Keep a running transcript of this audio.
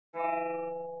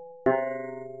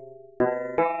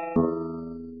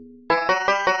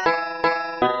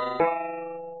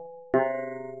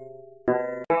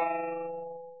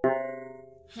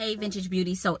Hey, Vintage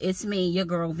Beauty. So it's me, your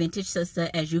girl, Vintage Sister,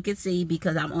 as you can see,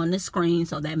 because I'm on the screen.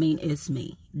 So that means it's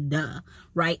me. Duh.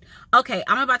 Right? Okay,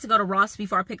 I'm about to go to Ross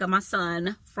before I pick up my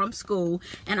son from school.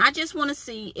 And I just want to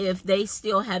see if they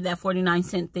still have that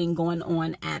 49-cent thing going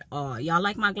on at all. Y'all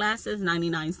like my glasses?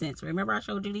 99 cents. Remember I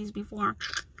showed you these before?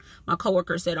 My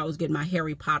coworker said I was getting my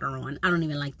Harry Potter on. I don't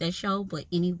even like that show. But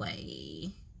anyway.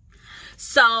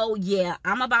 So, yeah,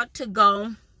 I'm about to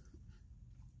go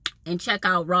and check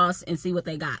out Ross and see what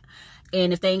they got.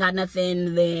 And if they ain't got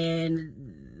nothing,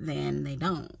 then they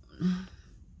don't.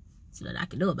 So that I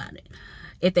can do about it.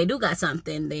 If they do got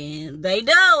something, then they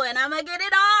do. And I'm going to get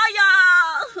it all,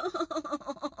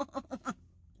 y'all.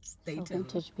 Stay tuned.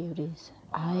 Vintage Beauties,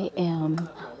 I am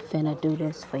finna do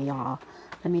this for y'all.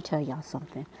 Let me tell y'all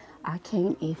something. I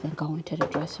can't even go into the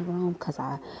dressing room because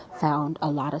I found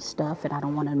a lot of stuff and I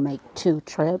don't want to make 2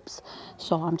 trips.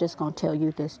 So I'm just going to tell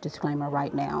you this disclaimer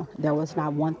right now. There was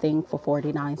not one thing for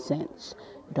 49 cents.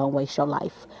 Don't waste your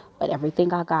life. But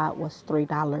everything I got was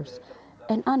 $3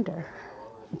 and under.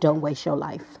 Don't waste your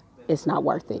life. It's not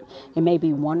worth it. It may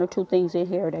be 1 or 2 things in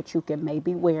here that you can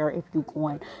maybe wear if you're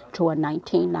going to a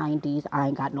 1990s I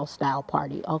ain't got no style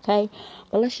party, okay?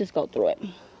 But let's just go through it.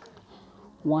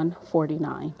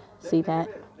 $149. See that?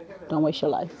 Don't waste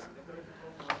your life.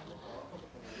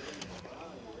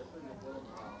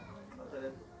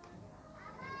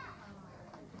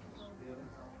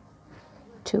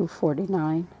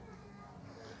 $249.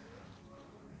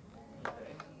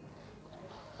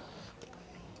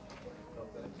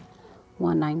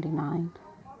 $199.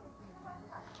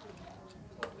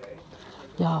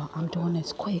 Y'all, I'm doing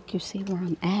this quick. You see where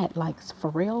I'm at? Like,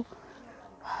 for real?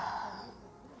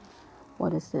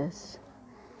 What is this?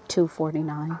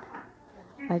 $249.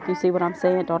 Like, you see what I'm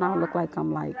saying? Don't I look like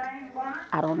I'm like,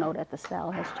 I don't know that the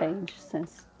style has changed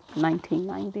since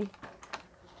 1990.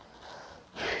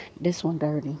 This one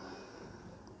dirty.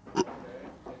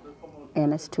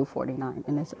 And it's $249.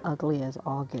 And it's ugly as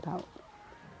all get out.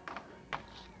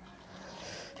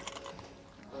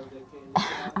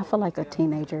 I feel like a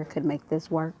teenager could make this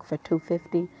work for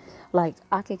 $250. Like,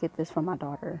 I could get this for my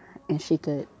daughter and she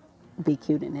could be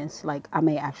cute in this. Like, I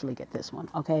may actually get this one.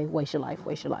 Okay, waste your life,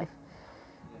 waste your life.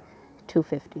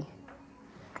 $250.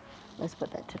 Let's put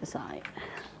that to the side.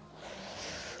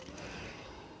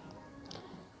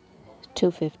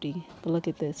 $250. But look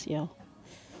at this, yo.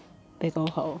 Big old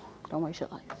hole. Don't waste your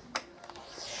life.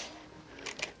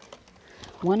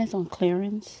 One is on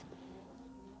clearance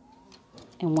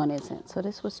and one isn't. So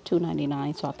this was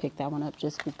 $2.99. So I picked that one up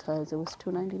just because it was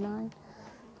 $2.99.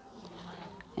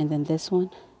 And then this one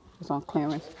was on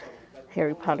clearance.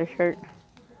 Harry Potter shirt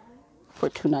for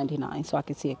 $2.99. So I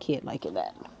could see a kid liking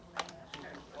that.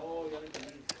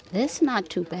 This not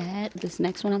too bad. This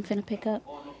next one I'm finna pick up,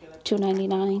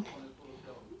 $2.99.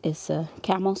 It's a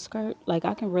camel skirt. Like,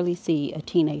 I can really see a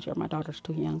teenager. My daughter's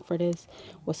too young for this.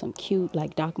 With some cute,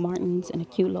 like, Doc Martens and a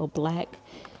cute little black,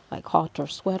 like, halter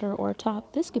sweater or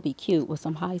top. This could be cute with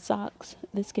some high socks.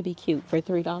 This could be cute for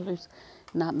 $3.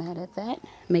 Not mad at that.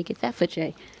 Make it that for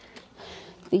Jay.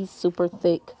 These super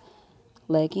thick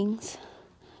leggings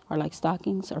or like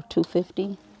stockings are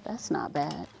 $250. That's not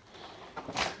bad.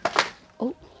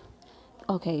 Oh,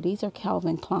 okay. These are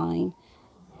Calvin Klein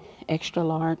extra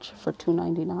large for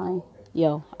 $2.99.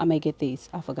 Yo, I may get these.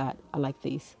 I forgot. I like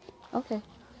these. Okay.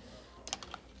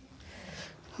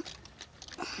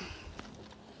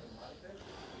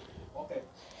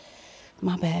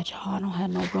 My bad, y'all. I don't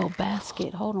have no real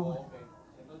basket. Hold on.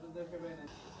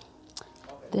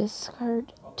 This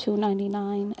skirt,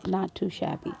 $2.99. Not too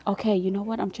shabby. Okay, you know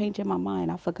what? I'm changing my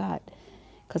mind. I forgot.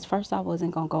 Because first I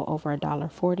wasn't going to go over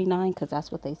 $1.49 because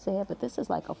that's what they said. But this is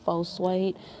like a faux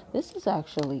suede. This is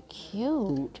actually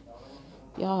cute.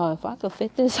 Y'all, if I could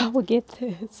fit this, I would get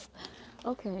this.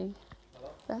 Okay.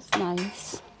 That's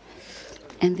nice.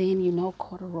 And then, you know,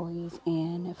 corduroys.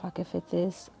 And if I could fit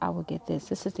this, I would get this.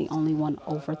 This is the only one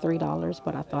over $3.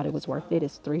 But I thought it was worth it.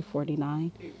 It's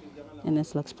 $3.49. And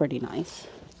this looks pretty nice.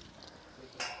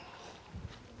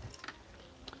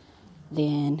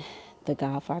 Then the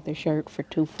Godfather shirt for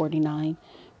 $2.49.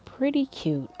 Pretty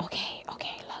cute. Okay,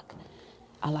 look.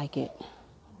 I like it.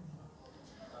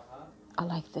 I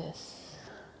like this.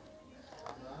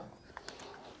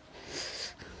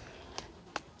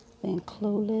 Then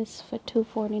Clueless for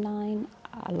 $2.49.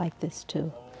 I like this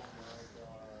too.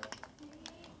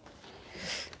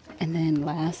 And then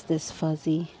last, this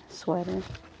fuzzy sweater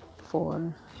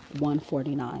for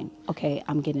 $1.49. Okay,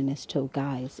 I'm getting this too,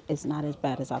 guys. It's not as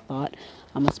bad as I thought.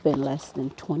 I'm gonna spend less than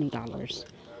 $20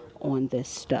 on this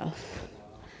stuff.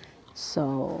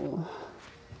 So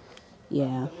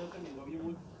yeah,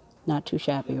 not too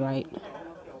shabby, right?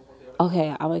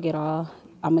 Okay, I'm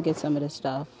gonna get some of this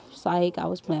stuff. Psych, I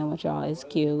was playing with y'all. It's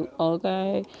cute.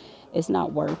 Okay. It's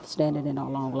not worth standing in a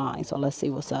long line. So let's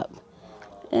see what's up.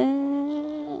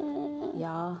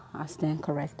 Y'all, I stand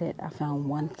corrected. I found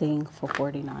one thing for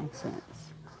 49 cents.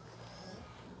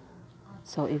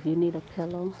 So if you need a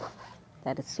pillow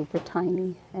that is super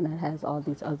tiny and it has all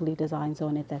these ugly designs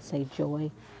on it that say joy,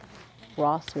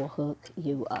 Ross will hook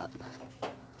you up.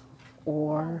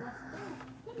 Or,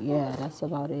 yeah, that's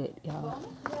about it, y'all.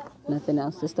 Nothing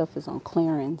else. This stuff is on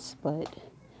clearance, but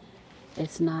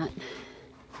it's not.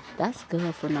 That's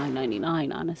good for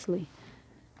 $9.99, honestly.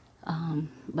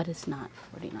 But it's not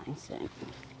 49 cents.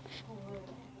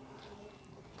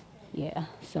 Yeah,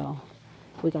 so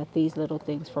we got these little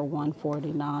things for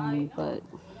 $1.49, but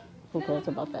who cares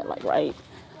about that? Like, right?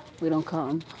 We don't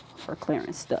come for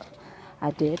clearance stuff.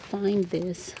 I did find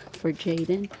this for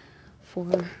Jaden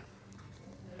for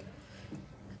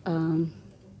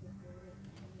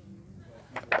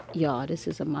y'all, this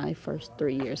is my first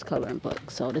 3 years coloring book,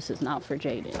 so this is not for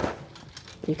Jaden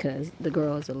because the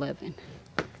girl is 11,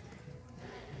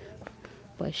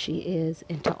 but she is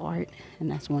into art, and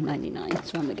that's $1.99,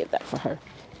 so I'm gonna get that for her.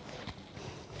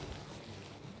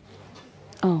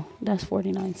 Oh, that's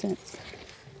 49 cents.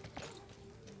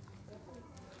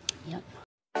 Yep.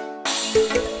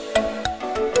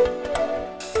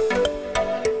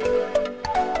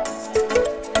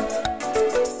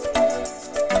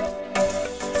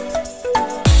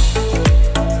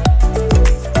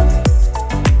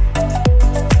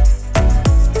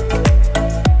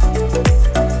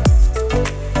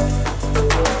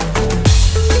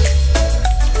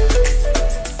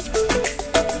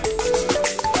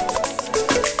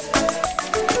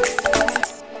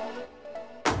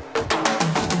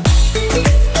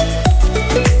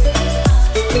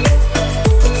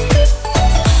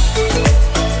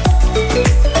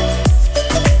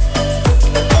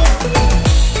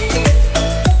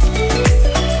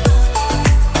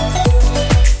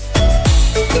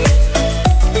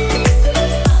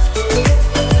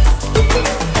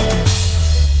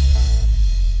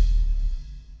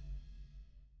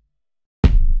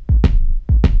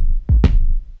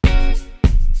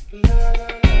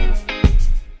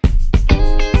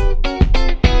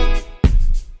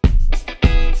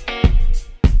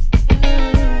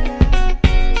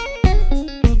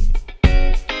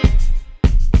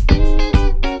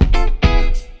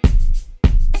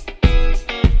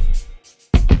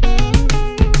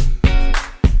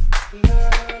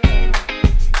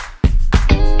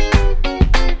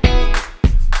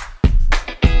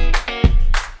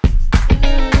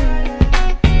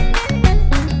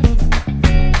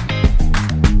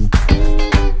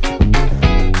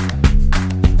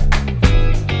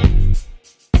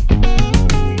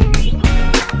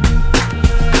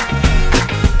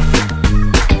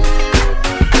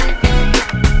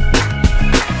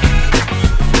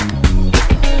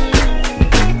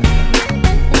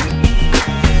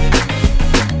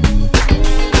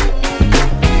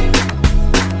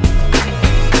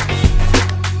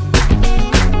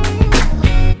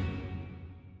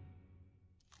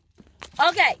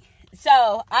 Okay,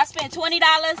 so I spent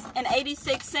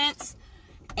 $20.86,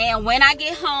 and when I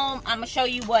get home, I'm gonna show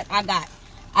you what I got.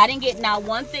 I didn't get not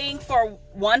one thing for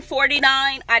 $1.49.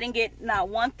 I didn't get not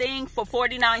one thing for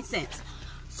 49 cents.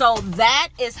 So that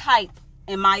is hype,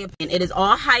 in my opinion. It is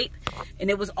all hype,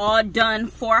 and it was all done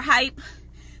for hype.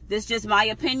 This is just my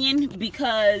opinion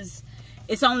because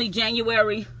it's only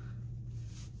January.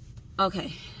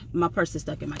 Okay, my purse is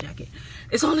stuck in my jacket.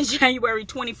 It's only January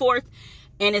 24th.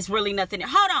 And it's really nothing.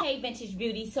 Hold on. Hey, Vintage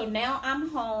Beauty. So now I'm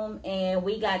home and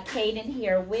we got Kaden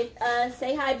here with us.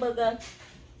 Say hi, Bubba.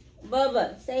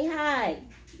 Bubba, say hi.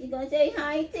 You gonna say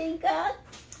hi, Tinka?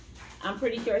 I'm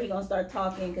pretty sure he's gonna start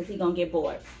talking because he's gonna get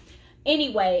bored.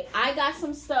 Anyway, I got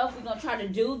some stuff. We're gonna try to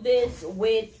do this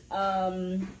with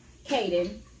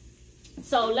Kaden.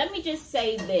 So let me just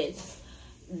say this,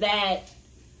 that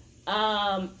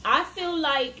I feel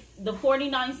like the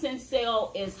 49 cent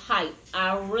sale is hype.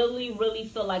 I really, really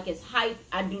feel like it's hype.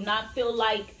 I do not feel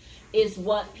like it's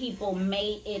what people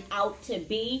made it out to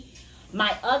be.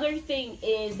 My other thing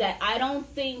is that I don't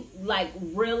think like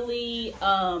really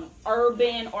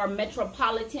urban or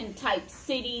metropolitan type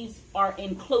cities are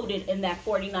included in that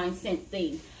 49 cent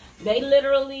thing. They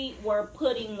literally were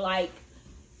putting like,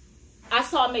 I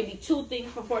saw maybe 2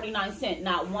 things for 49 cents.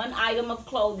 Not one item of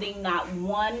clothing, not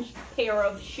one pair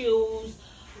of shoes.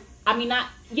 I mean, not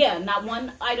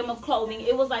one item of clothing.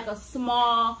 It was like a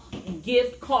small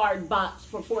gift card box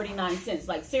for 49 cents.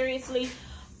 Like, seriously.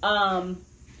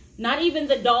 Not even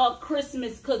the dog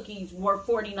Christmas cookies were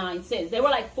 49 cents. They were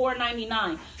like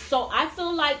 $4.99. So I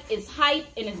feel like it's hype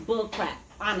and it's bullcrap,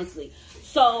 honestly.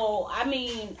 So, I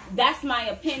mean, that's my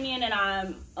opinion, and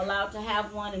I'm allowed to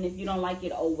have one. And if you don't like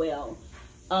it, oh well.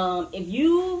 If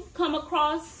you come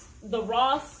across the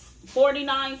Ross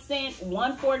 49-cent,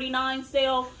 $1.49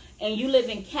 sale, and you live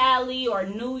in Cali or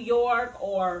New York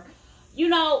or, you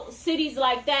know, cities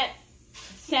like that,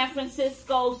 San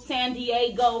Francisco, San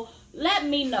Diego, let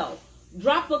me know.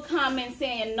 Drop a comment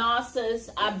saying, nah, sis,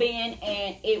 I've been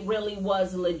and it really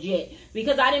was legit.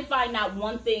 Because I didn't find out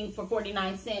one thing for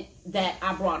 49 cents that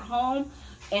I brought home.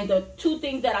 And the two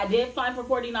things that I did find for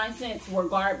 49 cents were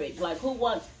garbage. Like, who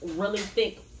wants really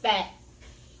thick, fat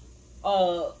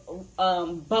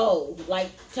bow?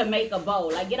 Like, to make a bow.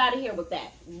 Like, get out of here with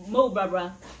that. Move,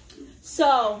 bruh.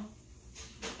 So,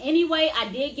 anyway, I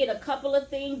did get a couple of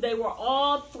things. They were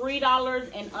all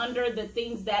 $3 and under, the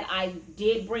things that I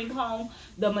did bring home.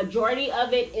 The majority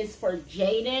of it is for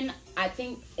Jaden, I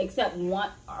think, except one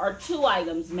or two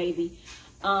items maybe.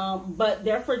 But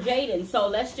they're for Jaden. So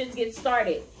let's just get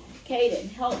started.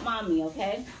 Kaden, help mommy,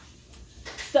 okay?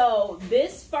 So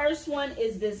this first one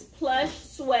is this plush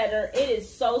sweater. It is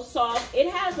so soft. It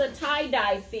has a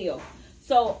tie-dye feel.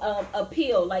 So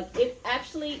appeal, like it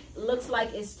actually looks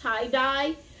like it's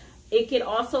tie-dye. It could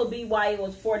also be why it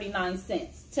was 49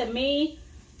 cents. To me,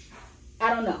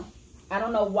 I don't know. I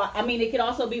don't know why. I mean, it could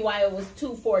also be why it was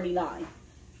 $2.49.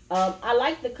 I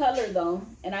like the color though,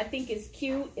 and I think it's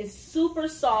cute. It's super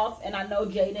soft, and I know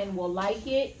Jaden will like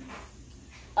it.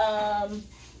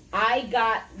 I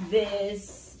got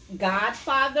this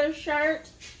Godfather shirt.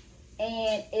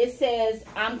 And it says,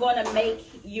 I'm going to make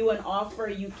you an offer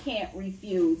you can't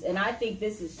refuse. And I think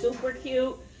this is super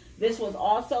cute. This was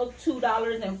also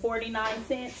 $2.49.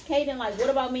 Kaden, like,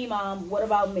 what about me, Mom? What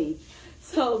about me?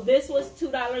 So this was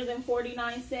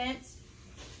 $2.49.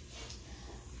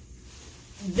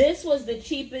 This was the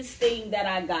cheapest thing that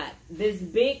I got. This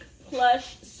big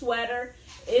plush sweater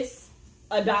is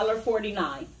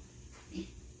 $1.49.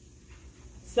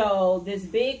 So this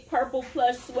big purple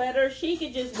plush sweater, she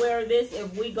could just wear this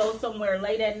if we go somewhere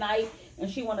late at night and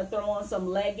she want to throw on some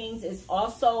leggings. It's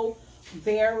also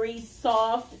very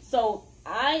soft. So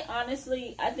I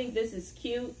think this is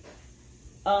cute.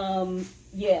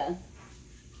 Yeah.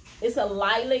 It's a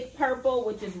lilac purple,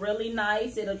 which is really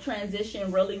nice. It'll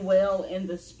transition really well in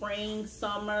the spring,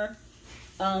 summer.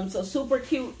 So super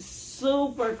cute,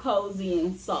 super cozy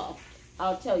and soft.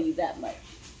 I'll tell you that much.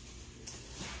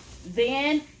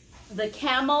 Then the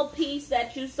camo piece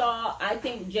that you saw, I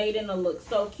think Jaden will look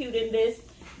so cute in this.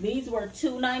 These were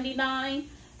 $2.99.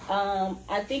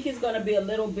 I think it's going to be a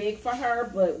little big for her,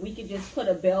 but we could just put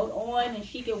a belt on and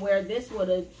she can wear this with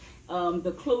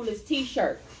the Clueless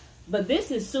t-shirt. But this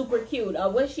is super cute. I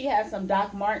wish she had some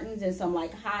Doc Martens and some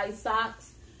like high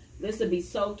socks. This would be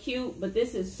so cute, but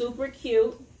this is super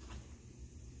cute.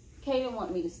 Kaden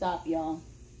want me to stop, y'all.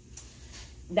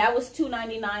 That was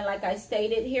 $2.99, like I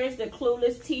stated. Here's the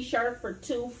Clueless t-shirt for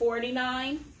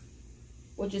 $2.49,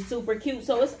 which is super cute.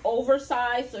 So it's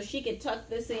oversized, so she could tuck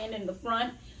this in the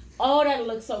front. Oh, that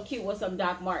looks so cute with some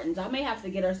Doc Martens. I may have to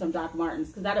get her some Doc Martens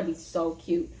because that'll be so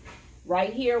cute.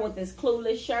 Right here with this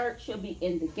Clueless shirt, she'll be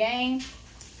in the game.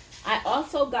 I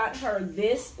also got her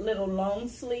this little long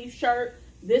sleeve shirt.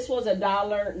 This was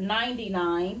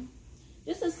 $1.99.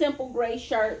 Just a simple gray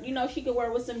shirt. You know, she could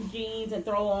wear with some jeans and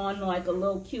throw on like a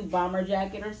little cute bomber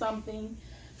jacket or something.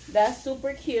 That's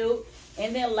super cute.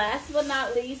 And then last but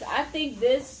not least, I think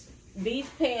these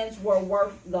pants were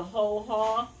worth the whole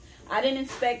haul. I didn't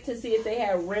expect to see if they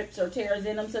had rips or tears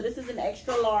in them. So this is an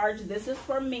extra large. This is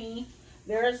for me.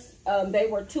 They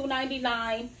were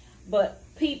 $2.99, but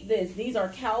peep this. These are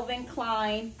Calvin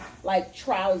Klein like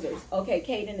trousers. Okay,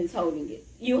 Kaden is holding it.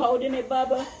 You holding it,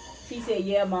 Bubba? She said,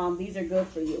 yeah, Mom, these are good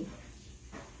for you.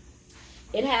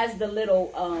 It has the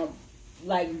little,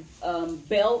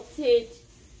 belted.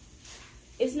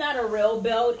 It's not a real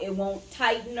belt. It won't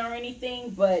tighten or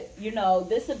anything. But, you know,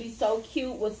 this would be so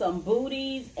cute with some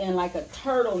booties and like a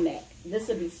turtleneck. This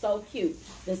would be so cute.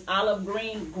 This olive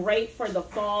green, great for the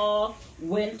fall,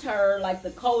 winter, like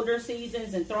the colder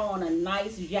seasons. And throw on a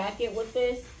nice jacket with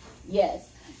this. Yes.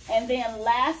 And then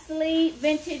lastly,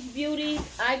 Vintage Beauties,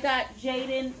 I got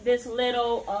Jaden this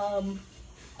little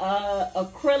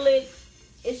acrylic.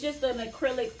 It's just an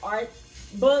acrylic art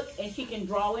book, and she can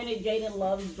draw in it. Jaden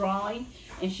loves drawing,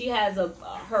 and she has a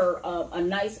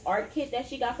nice art kit that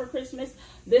she got for Christmas.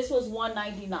 This was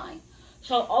 $1.99.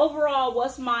 So overall,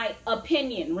 what's my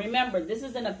opinion? Remember, this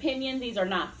is an opinion. These are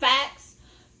not facts.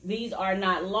 These are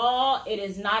not law. It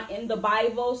is not in the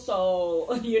Bible.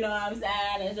 So, you know what I'm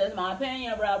saying? It's just my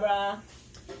opinion, bruh.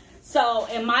 So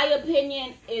in my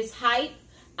opinion, it's hype.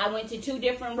 I went to 2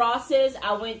 different Rosses.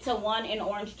 I went to one in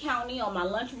Orange County on my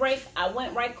lunch break. I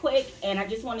went right quick and I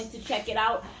just wanted to check it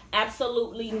out.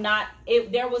 Absolutely not.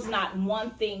 There was not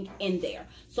one thing in there.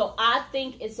 So I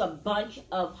think it's a bunch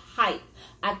of hype.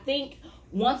 I think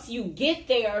once you get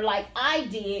there, like I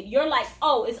did, you're like,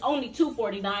 oh, it's only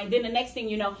 $2.49. Then the next thing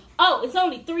you know, oh, it's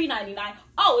only $3.99.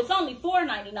 Oh, it's only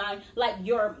 $4.99. Like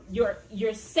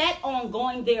you're set on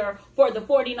going there for the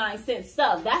 49-cent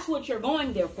stuff. That's what you're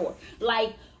going there for.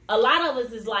 Like a lot of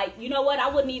us is like, you know what? I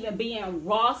wouldn't even be in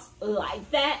Ross like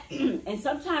that. And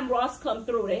sometimes Ross come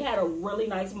through. They had a really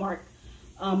nice Marc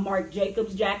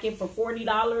Jacobs jacket for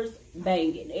 $40.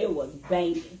 Banging. It was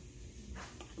banging.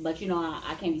 But you know,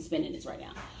 I can't be spending this right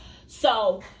now.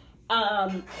 So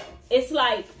it's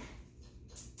like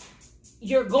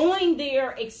you're going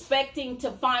there expecting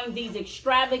to find these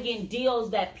extravagant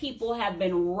deals that people have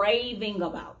been raving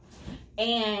about.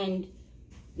 And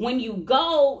when you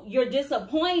go, you're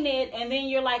disappointed. And then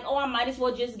you're like, oh, I might as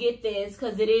well just get this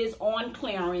because it is on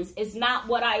clearance. It's not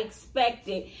what I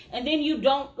expected. And then you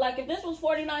don't, like if this was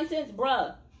 49 cents,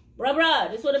 bruh,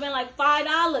 this would have been like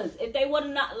 $5 if they would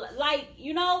have not, like,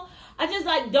 you know, I just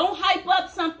like, don't hype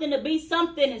up something to be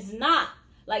something it's not.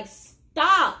 Like,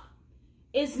 stop.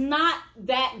 It's not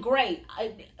that great.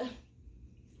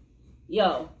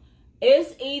 Yo,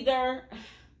 it's either,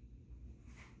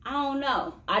 I don't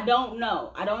know. I don't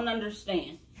know. I don't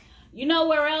understand. You know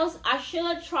where else? I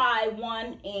should try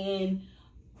one in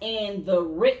the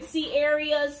ritzy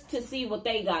areas to see what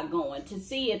they got going, to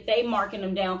see if they marking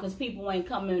them down, because people ain't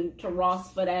coming to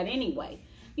Ross for that anyway.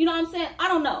 You know what I'm saying? I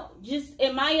don't know. Just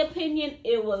in my opinion,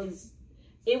 it was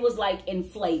like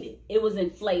inflated. It was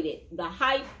inflated. The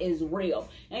hype is real.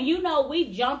 And you know,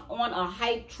 we jump on a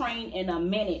hype train in a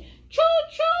minute.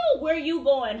 Choo-choo! Where you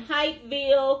going?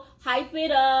 Hypeville, hype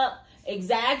it up,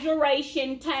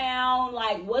 exaggeration town.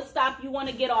 Like, what stop you want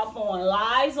to get off on?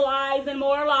 Lies, lies, and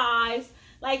more lies.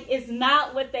 Like, it's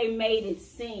not what they made it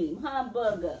seem. Huh,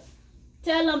 Bugger?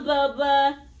 Tell them,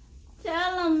 Bubba.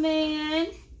 Tell them, man.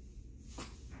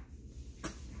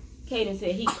 Kaden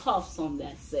said he coughs on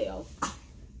that cell.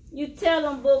 You tell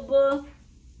them, Bubba.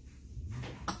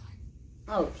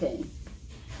 Okay.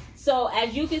 So,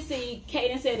 as you can see,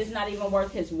 Kaden said it's not even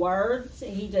worth his words.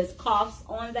 He just coughs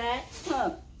on that.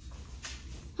 Huh,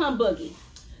 Boogie.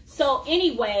 So,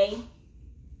 anyway,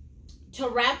 to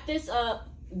wrap this up,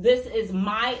 this is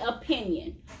my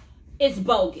opinion. It's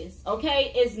bogus,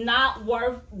 okay? It's not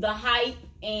worth the hype,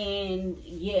 and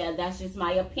yeah, that's just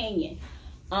my opinion.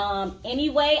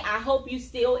 Anyway, I hope you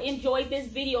still enjoyed this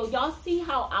video. Y'all see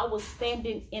how I was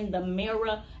standing in the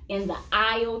mirror in the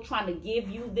aisle trying to give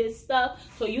you this stuff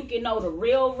so you can know the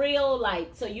real,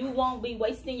 like, so you won't be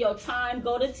wasting your time.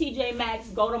 Go to TJ Maxx,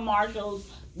 go to Marshalls.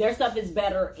 Their stuff is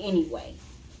better anyway.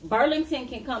 Burlington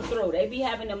can come through. They be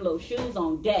having them little shoes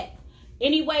on deck.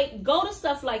 Anyway, go to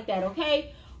stuff like that,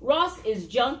 okay? Ross is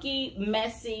junky,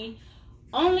 messy.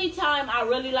 Only time I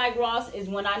really like Ross is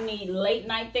when I need late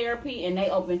night therapy and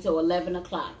they open till 11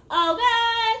 o'clock.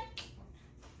 Okay?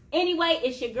 Anyway,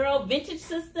 it's your girl, Vintage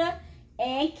Sister,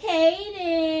 and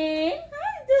Kaden.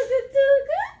 Hi, Dooga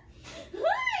Dooga.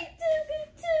 Hi, Dooga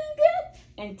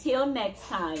Dooga. Until next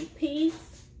time,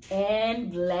 peace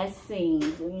and blessings.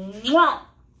 Mwah.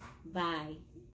 Bye.